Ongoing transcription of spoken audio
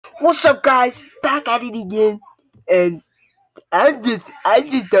What's up, guys? Back at it again, and I just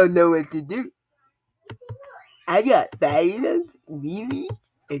don't know what to do. I got violence, memes,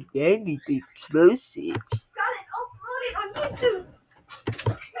 and then the explosives. Got it uploaded on YouTube.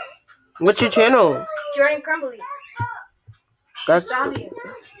 What's your channel? Jordan Crumbly. That's Zombies.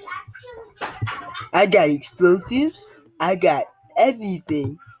 I got explosives. I got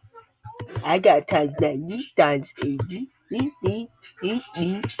everything. I got times 90, times 80. Hey,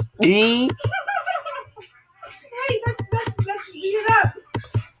 let's speed it up.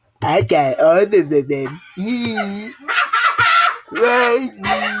 I got all of them. Right.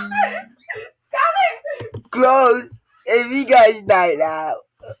 Close. And we guys died out.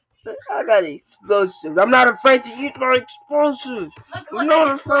 I got explosives. I'm not afraid to use my explosives. I'm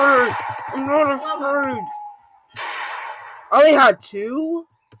not afraid. I only had 2?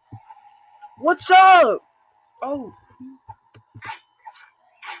 What's up? Oh.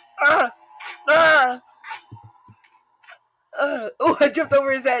 Oh, I jumped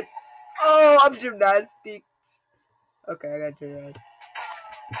over his head. Oh, I'm gymnastics. Okay, I got to run.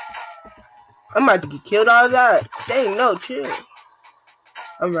 I'm about to get killed out of that. Dang, no, chill.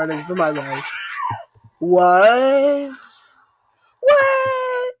 I'm running for my life. What?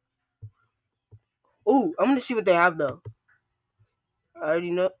 Oh, I'm gonna see what they have though. I already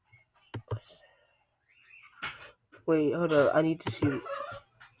know. Wait, hold up. I need to see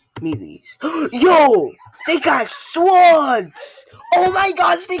me these. Yo! They got swords! Oh my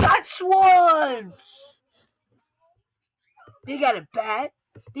gosh, they got swords! They got a bat.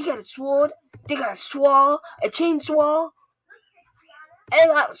 They got a sword. They got a sword. A chainsaw. And they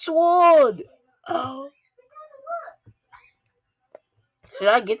got a sword. Oh. Should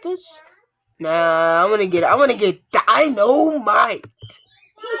I get this? Nah, I'm gonna get dynamite.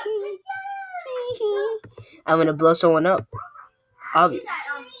 I'm gonna blow someone up.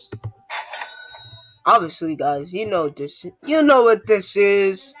 Obviously, guys, you know this. You know what this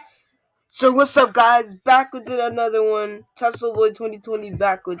is. So what's up, guys? Back with another one. Tesla Boy 2020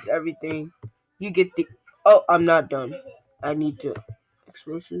 back with everything. You get the. Oh, I'm not done. I need to.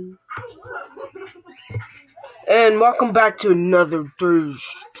 Explosive. And welcome back to another Days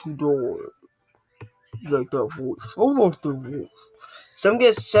to Door. You like that voice? I like the voice. So I'm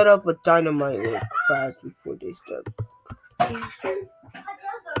gonna set up a dynamite like fast before they start.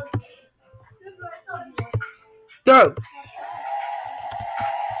 Go!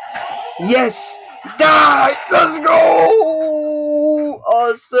 Yes! Die! Let's go!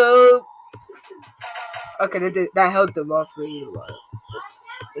 Awesome! Okay, that helped them off for a while.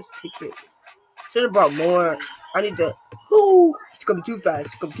 Let's take it. Should have brought more. I need to. Ooh! It's coming too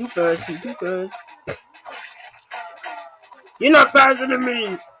fast. You're not faster than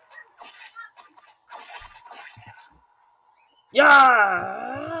me!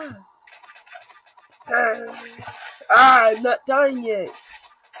 Yeah! I'm not done yet.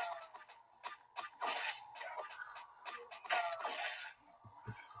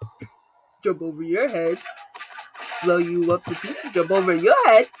 Jump over your head. Blow you up to pieces. Jump over your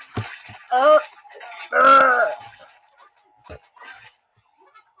head.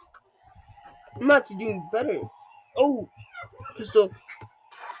 I'm actually doing better. Oh, pistol.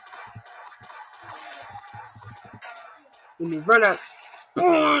 When you run out.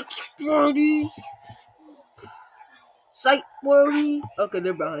 Birdie. Sight birdie. Okay,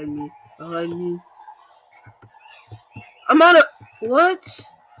 they're behind me. I'm out of. What?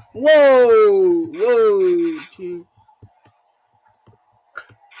 Whoa. Two.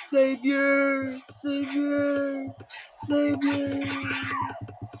 Savior.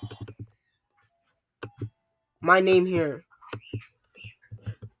 My name here.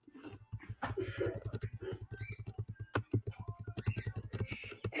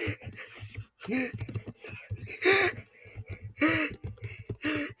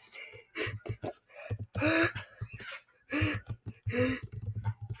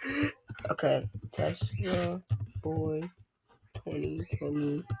 Okay, Tesla Boy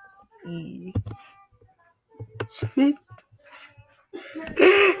 2020 E. Smith.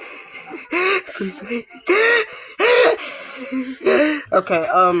 Please wait. Okay,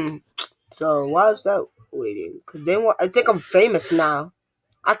 so why is that waiting? Cause they want. I think I'm famous now.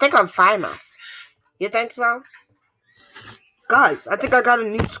 You think so? Guys, I think I got a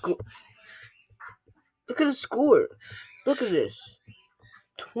new score. Look at the score. Look at this.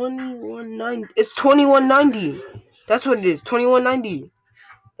 2190. It's 2190. That's what it is. 2190.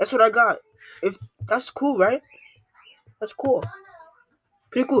 That's what I got. If that's cool, right? That's cool.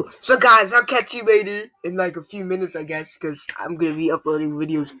 Pretty cool. So guys, I'll catch you later in like a few minutes, I guess, because I'm gonna be uploading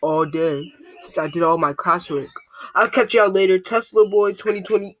videos all day since I did all my classwork. I'll catch y'all later. Tesla Boy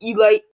 2020 Elite.